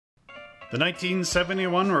The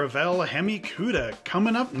 1971 Revell Hemi Cuda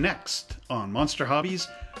coming up next on Monster Hobbies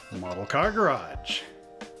Model Car Garage.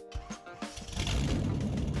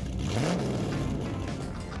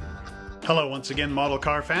 Hello once again, model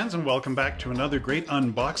car fans, and welcome back to another great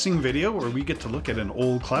unboxing video where we get to look at an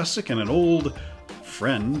old classic and an old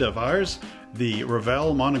friend of ours, the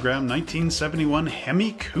Revell Monogram 1971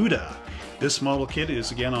 Hemi Cuda. This model kit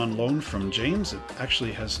is again on loan from James. It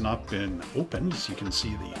actually has not been opened, as you can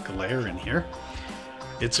see the glare in here.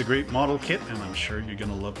 It's a great model kit, and I'm sure you're going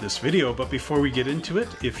to love this video. But before we get into it,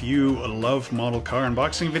 if you love model car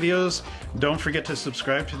unboxing videos, don't forget to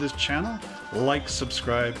subscribe to this channel, like,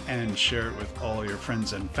 subscribe, and share it with all your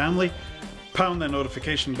friends and family. Pound that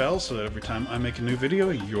notification bell so that every time I make a new video,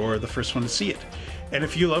 you're the first one to see it. And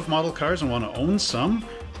if you love model cars and want to own some,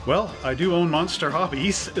 well, I do own Monster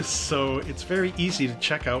Hobbies, so it's very easy to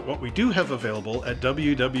check out what we do have available at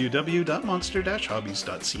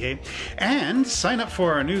www.monster-hobbies.ca and sign up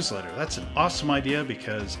for our newsletter. That's an awesome idea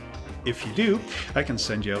because if you do, I can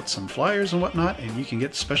send you out some flyers and whatnot, and you can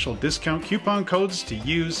get special discount coupon codes to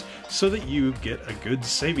use so that you get a good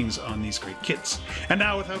savings on these great kits. And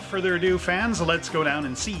now, without further ado, fans, let's go down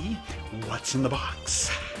and see what's in the box.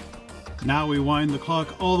 Now we wind the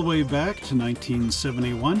clock all the way back to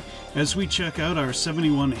 1971 as we check out our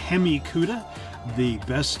 71 Hemi Cuda, the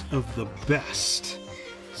best of the best.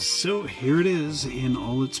 So here it is in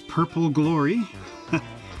all its purple glory.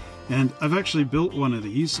 And I've actually built one of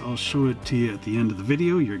these. I'll show it to you at the end of the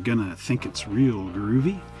video. You're gonna think it's real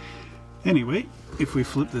groovy. Anyway, if we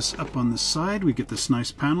flip this up on the side, we get this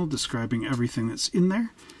nice panel describing everything that's in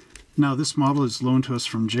there. Now this model is loaned to us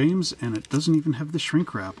from James, and it doesn't even have the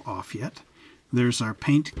shrink wrap off yet. There's our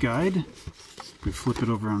paint guide. If we flip it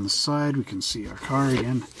over on the side, we can see our car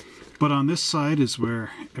again. But on this side is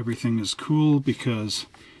where everything is cool because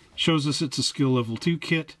it shows us it's a skill level 2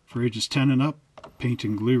 kit for ages 10 and up, paint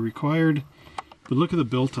and glue required. But look at the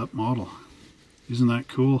built-up model. Isn't that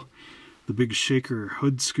cool? The big shaker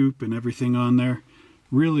hood scoop and everything on there.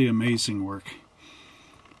 Really amazing work.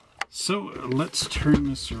 So let's turn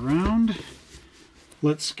this around.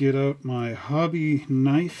 Let's get out my hobby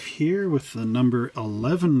knife here with the number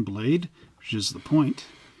 11 blade, which is the point.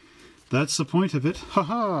 That's the point of it.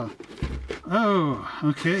 Haha! Oh,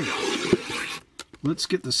 okay. Let's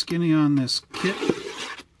get the skinny on this kit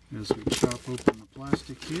as we chop open the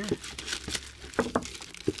plastic here.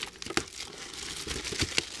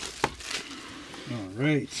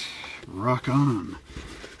 Alright, rock on.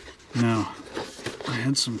 Now, I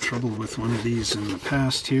had some trouble with one of these in the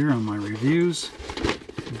past here on my reviews.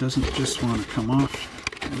 It doesn't just want to come off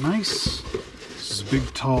nice. This is a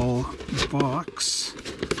big tall box.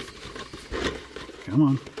 Come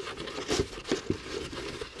on.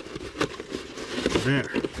 There.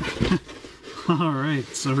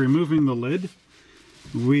 Alright, so removing the lid,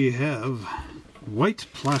 we have white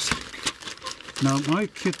plastic. Now my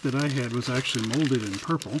kit that I had was actually molded in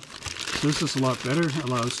purple. This is a lot better,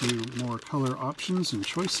 allows you more color options and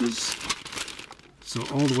choices. So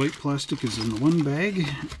all the white plastic is in the one bag,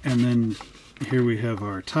 and then here we have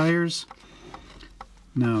our tires.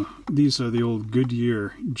 Now these are the old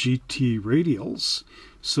Goodyear GT radials.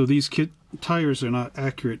 So these tires are not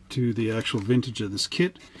accurate to the actual vintage of this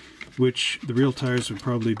kit, which the real tires would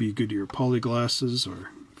probably be Goodyear Polyglasses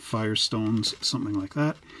or Firestones, something like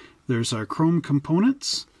that. There's our chrome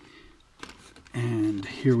components. And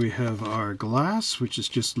here we have our glass, which is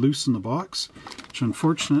just loose in the box, which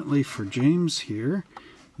unfortunately for James here,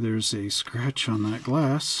 there's a scratch on that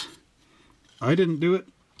glass. I didn't do it.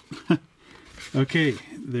 Okay,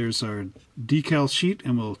 there's our decal sheet,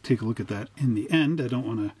 and we'll take a look at that in the end. I don't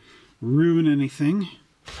want to ruin anything.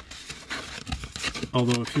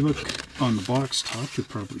 Although if you look on the box top, you'll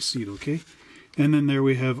probably see it okay. And then there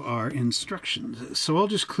we have our instructions. So I'll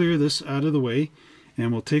just clear this out of the way,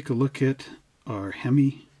 and we'll take a look at our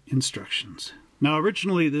Hemi instructions. Now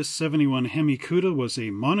originally this 71 Hemi Cuda was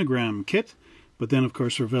a Monogram kit, but then of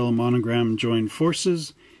course Revell Monogram joined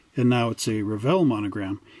forces, and now it's a Revell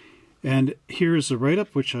Monogram. And here is a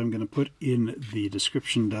write-up which I'm going to put in the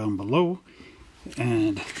description down below.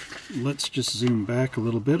 And let's just zoom back a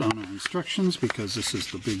little bit on our instructions because this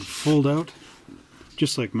is the big fold-out,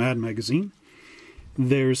 just like Mad Magazine.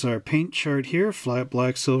 There's our paint chart here: flat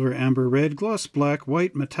black, silver, amber, red, gloss black,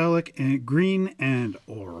 white, metallic, and green, and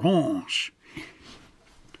orange.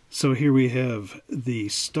 So here we have the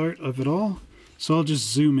start of it all. So I'll just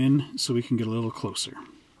zoom in so we can get a little closer.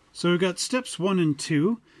 So we've got steps 1 and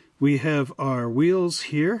 2. We have our wheels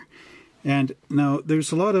here. And now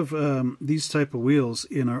there's a lot of these type of wheels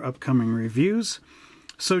in our upcoming reviews.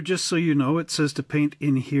 So just so you know, it says to paint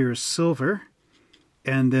in here silver.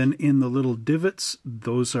 And then in the little divots,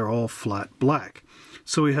 those are all flat black.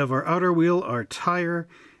 So we have our outer wheel, our tire,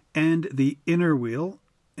 and the inner wheel.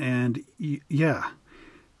 And yeah,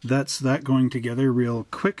 that's that going together real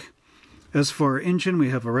quick. As for our engine, we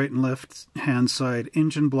have a right and left hand side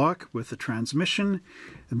engine block with the transmission.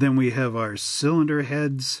 And then we have our cylinder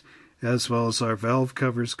heads as well as our valve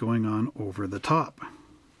covers going on over the top.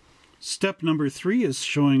 Step number 3 is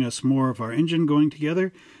showing us more of our engine going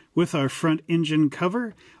together with our front engine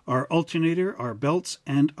cover, our alternator, our belts,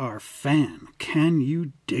 and our fan. Can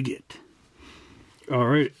you dig it? All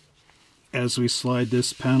right, as we slide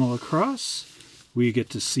this panel across, we get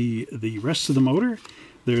to see the rest of the motor.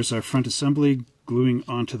 There's our front assembly gluing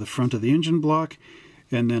onto the front of the engine block,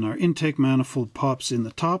 and then our intake manifold pops in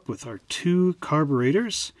the top with our 2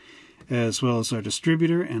 carburetors, as well as our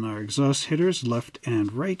distributor and our exhaust hitters left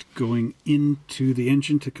and right going into the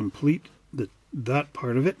engine to complete that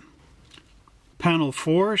part of it. Panel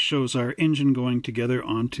 4 shows our engine going together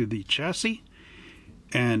onto the chassis,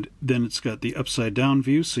 and then it's got the upside down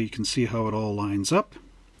view so you can see how it all lines up.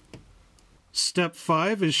 Step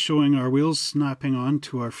 5 is showing our wheels snapping on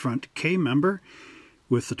to our front K-member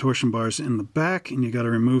with the torsion bars in the back, and you got to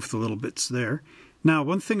remove the little bits there. Now,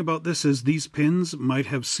 one thing about this is these pins might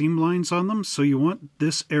have seam lines on them, so you want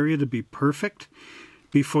this area to be perfect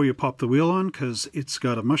before you pop the wheel on, because it's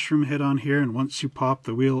got a mushroom head on here, and once you pop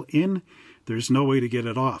the wheel in, there's no way to get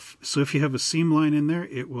it off. So if you have a seam line in there,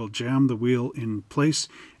 it will jam the wheel in place,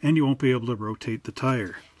 and you won't be able to rotate the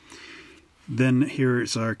tire. Then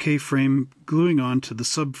here's our K-frame gluing on to the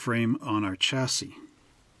subframe on our chassis.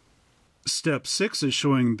 Step 6 is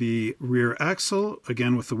showing the rear axle,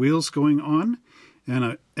 again with the wheels going on.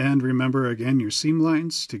 And remember, again, your seam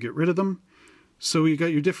lines to get rid of them. So you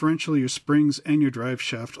got your differential, your springs, and your drive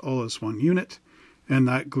shaft all as one unit. And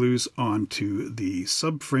that glues onto the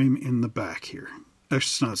subframe in the back here. Actually,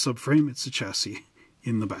 it's not a subframe, it's a chassis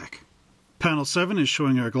in the back. Panel 7 is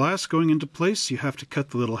showing our glass going into place. You have to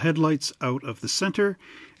cut the little headlights out of the center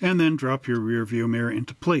and then drop your rear view mirror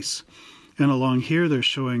into place. And along here they're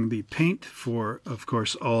showing the paint for, of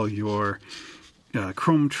course, all your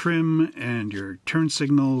chrome trim and your turn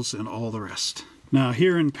signals and all the rest. Now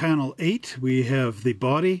here in panel 8 we have the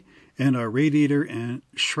body and our radiator and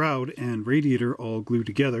shroud and radiator all glued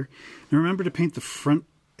together. Now remember to paint the front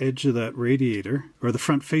edge of that radiator, or the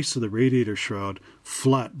front face of the radiator shroud,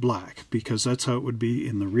 flat black, because that's how it would be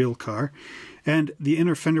in the real car. And the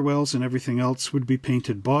inner fender wells and everything else would be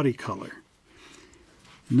painted body color.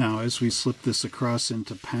 Now as we slip this across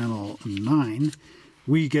into panel 9,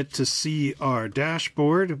 we get to see our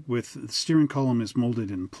dashboard with the steering column is molded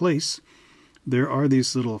in place. There are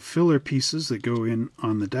these little filler pieces that go in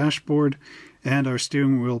on the dashboard, and our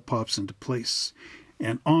steering wheel pops into place.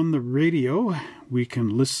 And on the radio, we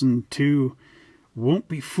can listen to Won't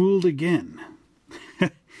Be Fooled Again.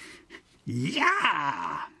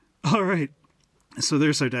 Yeah! All right. So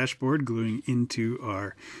there's our dashboard gluing into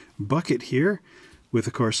our bucket here with,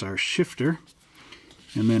 of course, our shifter.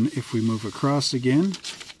 And then if we move across again,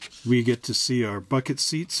 we get to see our bucket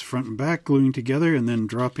seats front and back gluing together and then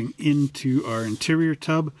dropping into our interior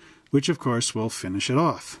tub, which, of course, will finish it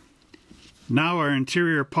off. Now our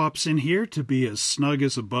interior pops in here to be as snug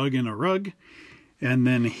as a bug in a rug. And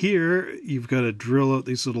then here you've got to drill out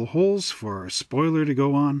these little holes for our spoiler to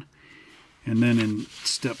go on. And then in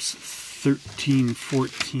steps 13,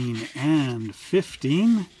 14, and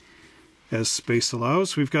 15, as space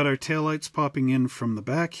allows, we've got our taillights popping in from the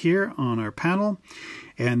back here on our panel.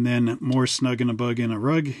 And then more snug and a bug in a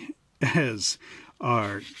rug as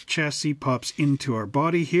our chassis pops into our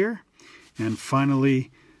body here. And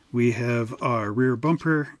finally, we have our rear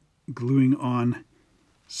bumper gluing on.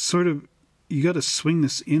 Sort of, you got to swing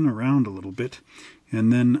this in around a little bit,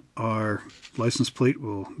 and then our license plate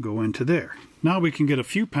will go into there. Now we can get a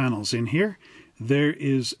few panels in here. There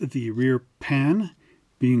is the rear pan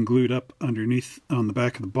being glued up underneath on the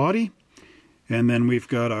back of the body. And then we've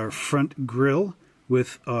got our front grille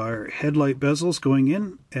with our headlight bezels going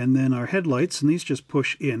in, and then our headlights, and these just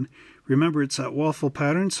push in. Remember, it's that waffle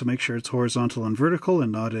pattern, so make sure it's horizontal and vertical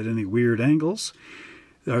and not at any weird angles.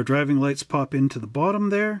 Our driving lights pop into the bottom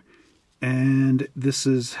there, and this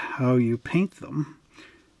is how you paint them.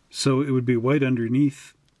 So it would be white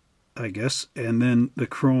underneath, I guess, and then the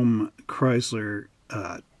chrome Chrysler,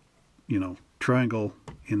 triangle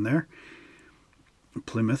in there,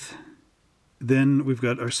 Plymouth. Then we've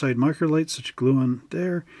got our side marker lights, which glue on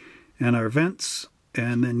there, and our vents,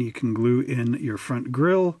 and then you can glue in your front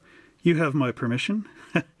grille. You have my permission.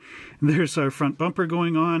 There's our front bumper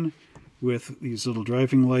going on with these little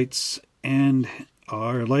driving lights and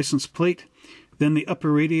our license plate. Then the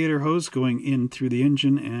upper radiator hose going in through the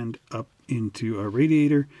engine and up into our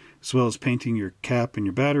radiator, as well as painting your cap and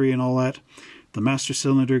your battery and all that. The master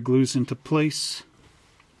cylinder glues into place.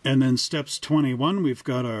 And then steps 21, we've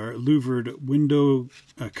got our louvered window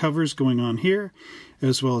covers going on here,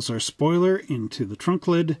 as well as our spoiler into the trunk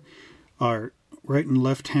lid, our right and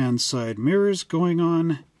left hand side mirrors going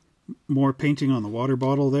on, more painting on the water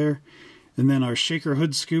bottle there, and then our shaker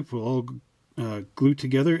hood scoop will all glue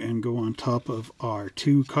together and go on top of our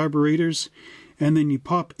two carburetors. And then you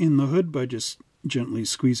pop in the hood by just gently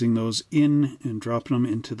squeezing those in and dropping them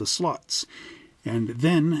into the slots. And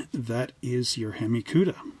then that is your Hemi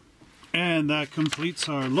Cuda. And that completes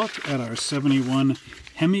our look at our 71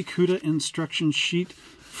 Hemi Cuda instruction sheet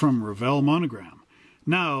from Revell Monogram.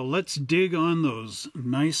 Now let's dig on those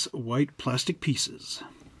nice white plastic pieces.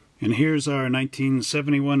 And here's our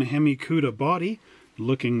 1971 Hemi Cuda body,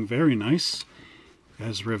 looking very nice,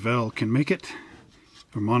 as Revell can make it,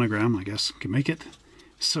 or Monogram, I guess, can make it.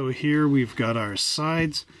 So here we've got our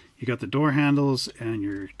sides. You got the door handles and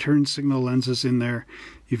your turn signal lenses in there.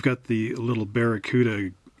 You've got the little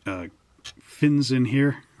Barricuda fins in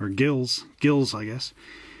here, or gills, I guess.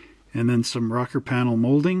 And then some rocker panel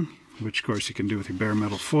molding, which of course you can do with your bare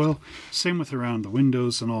metal foil. Same with around the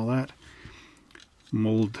windows and all that.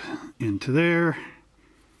 Mold into there.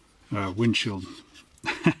 Windshield.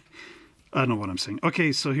 I don't know what I'm saying.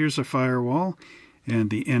 Okay, so here's our firewall and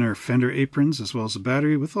the inner fender aprons, as well as the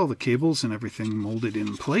battery with all the cables and everything molded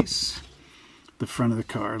in place. The front of the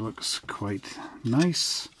car looks quite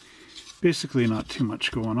nice. Basically not too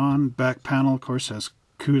much going on. Back panel, of course, has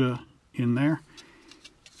Cuda in there.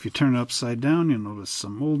 If you turn it upside down, you'll notice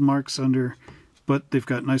some mold marks under, but they've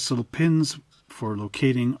got nice little pins for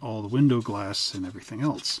locating all the window glass and everything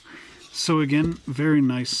else. So again, very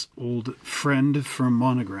nice old friend from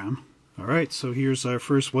Monogram. Alright, so here's our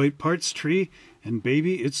first white parts tree, and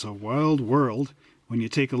baby, it's a wild world when you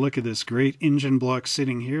take a look at this great engine block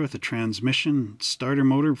sitting here with a transmission, starter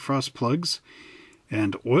motor, frost plugs,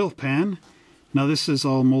 and oil pan. Now this is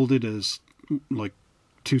all molded as like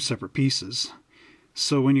two separate pieces.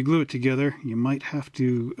 So when you glue it together, you might have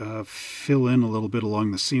to fill in a little bit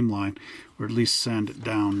along the seam line, or at least sand it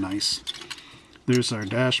down nice. There's our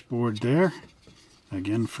dashboard there,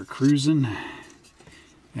 again for cruising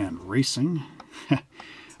and racing.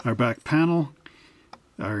 Our back panel,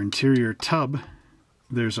 our interior tub,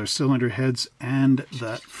 there's our cylinder heads and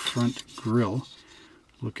that front grille.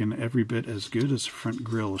 Looking every bit as good as the front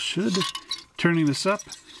grille should. Turning this up,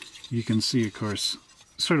 you can see, of course,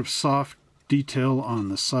 sort of soft detail on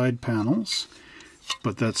the side panels,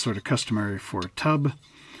 but that's sort of customary for a tub.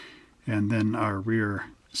 And then our rear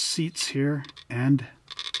seats here and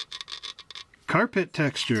carpet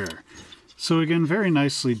texture. So again, very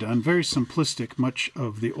nicely done, very simplistic, much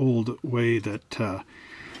of the old way that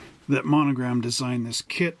that Monogram designed this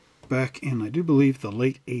kit back in, I do believe, the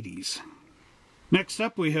late 80s. Next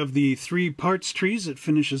up, we have the three parts trees that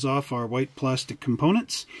finishes off our white plastic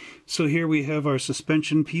components. So here we have our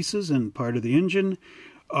suspension pieces and part of the engine,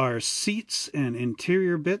 our seats and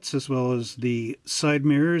interior bits, as well as the side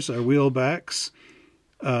mirrors, our wheel backs,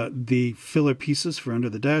 the filler pieces for under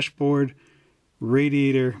the dashboard,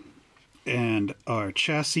 radiator, and our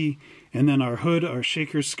chassis, and then our hood, our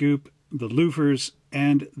shaker scoop, the louvers,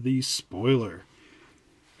 and the spoiler.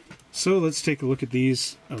 So let's take a look at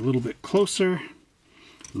these a little bit closer.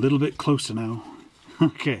 A little bit closer now.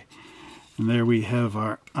 Okay, and there we have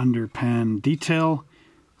our underpan detail,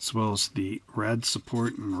 as well as the rad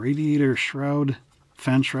support and radiator shroud,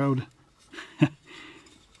 fan shroud.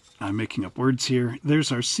 I'm making up words here.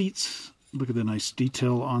 There's our seats. Look at the nice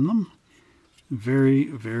detail on them. Very,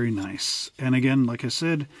 very nice. And again, like I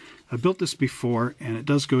said, I built this before and it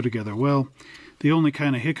does go together well. The only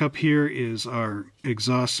kind of hiccup here is our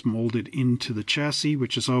exhaust molded into the chassis,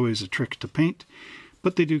 which is always a trick to paint.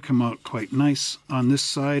 But they do come out quite nice on this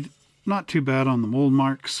side. Not too bad on the mold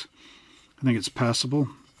marks. I think it's passable.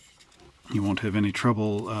 You won't have any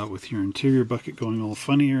trouble with your interior bucket going all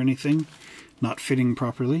funny or anything, not fitting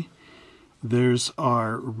properly. There's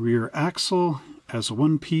our rear axle as a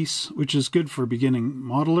one piece, which is good for beginning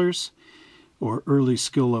modelers or early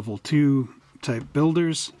skill level 2 type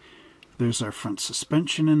builders. There's our front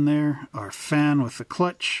suspension in there, our fan with the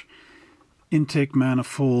clutch, intake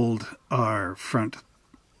manifold, our front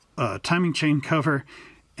timing chain cover,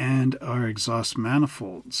 and our exhaust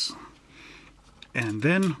manifolds. And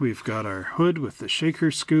then we've got our hood with the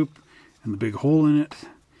shaker scoop and the big hole in it.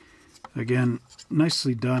 Again,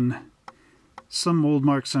 nicely done. Some mold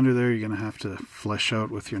marks under there you're going to have to flesh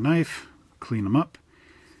out with your knife, clean them up.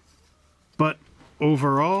 But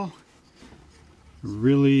overall,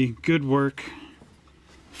 really good work,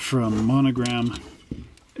 from Monogram,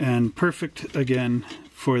 and perfect again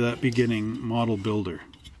for that beginning model builder.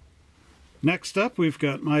 Next up, we've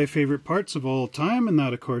got my favorite parts of all time, and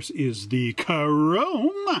that of course is the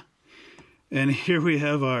chrome. And here we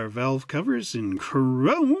have our valve covers in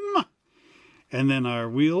chrome, and then our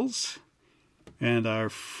wheels, and our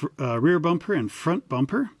rear bumper and front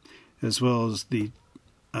bumper, as well as the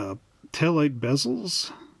taillight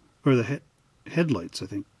bezels, or the headlights, I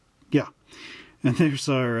think. Yeah. And there's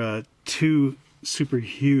our two super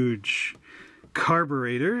huge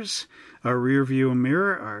carburetors, our rear view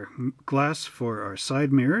mirror, our glass for our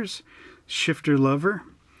side mirrors, shifter lever,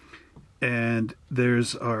 and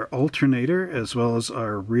there's our alternator as well as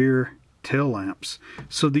our rear tail lamps.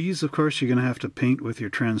 So these, of course, you're going to have to paint with your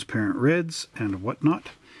transparent reds and whatnot,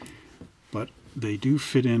 but they do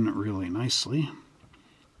fit in really nicely.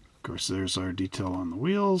 Of course, there's our detail on the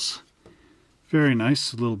wheels. Very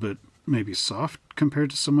nice, a little bit maybe soft compared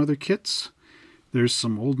to some other kits. There's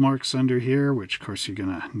some old marks under here, which of course you're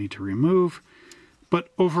going to need to remove. But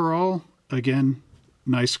overall, again,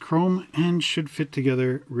 nice chrome and should fit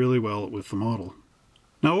together really well with the model.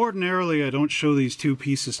 Now ordinarily I don't show these two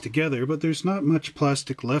pieces together, but there's not much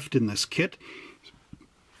plastic left in this kit.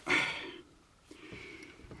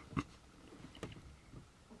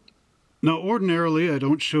 Now ordinarily I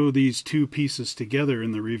don't show these two pieces together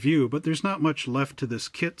in the review, but there's not much left to this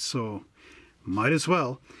kit, so might as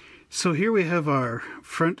well. So here we have our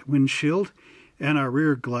front windshield and our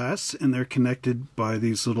rear glass, and they're connected by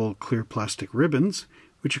these little clear plastic ribbons,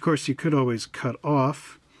 which of course you could always cut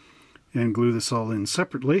off and glue this all in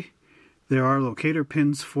separately. There are locator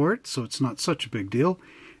pins for it, so it's not such a big deal.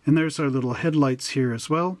 And there's our little headlights here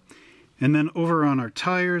as well. And then over on our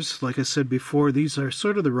tires, like I said before, these are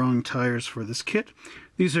sort of the wrong tires for this kit.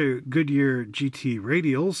 These are Goodyear GT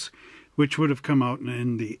radials, which would have come out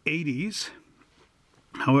in the 80s.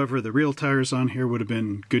 However, the real tires on here would have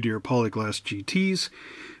been Goodyear Polyglass GTs,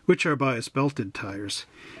 which are bias belted tires.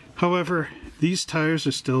 However, these tires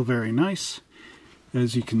are still very nice.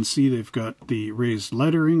 As you can see, they've got the raised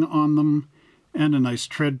lettering on them and a nice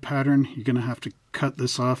tread pattern. You're going to have to cut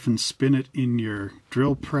this off and spin it in your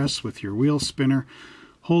drill press with your wheel spinner.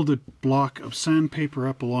 Hold a block of sandpaper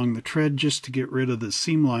up along the tread just to get rid of the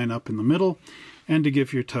seam line up in the middle and to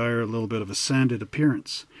give your tire a little bit of a sanded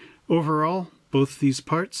appearance. Overall, both these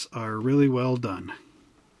parts are really well done.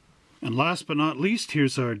 And last but not least,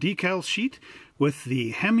 here's our decal sheet with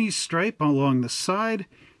the Hemi stripe along the side.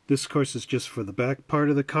 This, of course, is just for the back part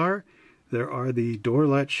of the car. There are the door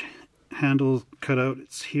latch handle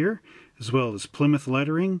cutouts here, as well as Plymouth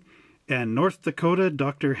lettering and North Dakota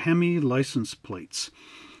Dr. Hemi license plates.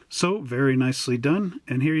 So, very nicely done.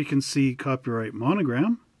 And here you can see copyright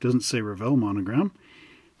Monogram. Doesn't say Revell Monogram.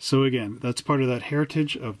 So again, that's part of that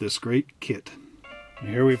heritage of this great kit.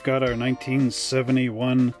 Here we've got our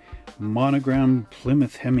 1971 Monogram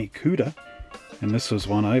Plymouth Hemi Cuda, and this was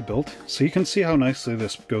one I built. So you can see how nicely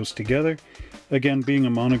this goes together. Again, being a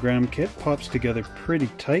Monogram kit, pops together pretty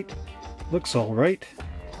tight. Looks alright.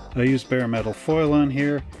 I used bare metal foil on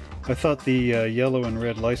here. I thought the yellow and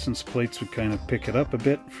red license plates would kind of pick it up a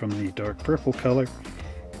bit from the dark purple color.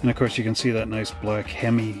 And of course you can see that nice black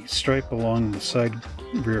Hemi stripe along the side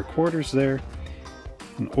rear quarters there.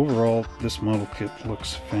 And overall, this model kit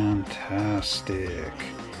looks fantastic.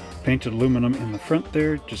 Painted aluminum in the front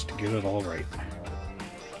there just to get it all right.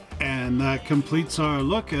 And that completes our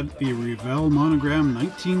look at the Revell Monogram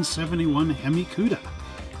 1971 Hemi Cuda.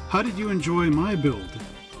 How did you enjoy my build?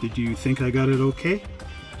 Did you think I got it okay?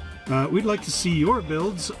 We'd like to see your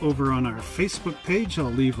builds over on our Facebook page. I'll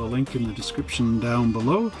leave a link in the description down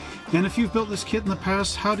below. And if you've built this kit in the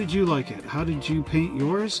past, how did you like it? How did you paint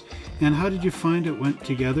yours? And how did you find it went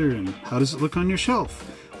together? And how does it look on your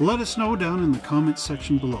shelf? Let us know down in the comments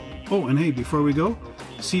section below. Oh, and hey, before we go,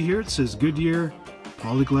 see here it says Goodyear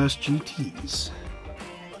Polyglass GTs.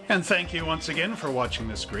 And thank you once again for watching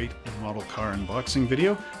this great model car unboxing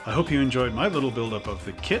video. I hope you enjoyed my little build-up of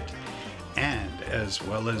the kit. And as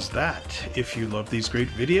well as that, if you love these great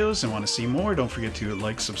videos and want to see more, don't forget to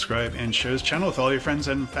like, subscribe, and share this channel with all your friends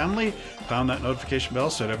and family. Pound that notification bell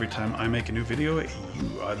so that every time I make a new video,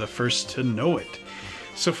 you are the first to know it.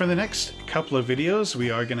 So for the next couple of videos,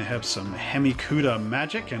 we are going to have some Hemi Cuda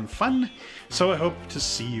magic and fun. So I hope to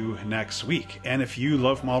see you next week. And if you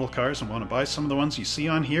love model cars and want to buy some of the ones you see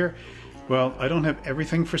on here, well, I don't have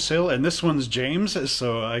everything for sale, and this one's James,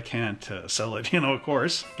 so I can't sell it, of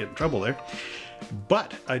course, get in trouble there.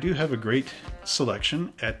 But I do have a great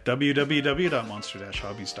selection at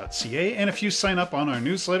www.monster-hobbies.ca, and if you sign up on our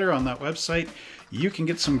newsletter on that website, you can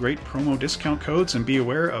get some great promo discount codes and be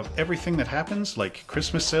aware of everything that happens, like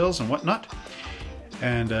Christmas sales and whatnot.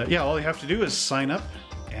 And yeah, all you have to do is sign up,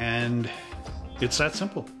 and it's that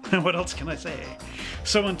simple. What else can I say?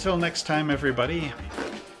 So until next time, everybody,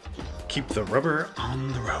 keep the rubber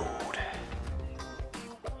on the road.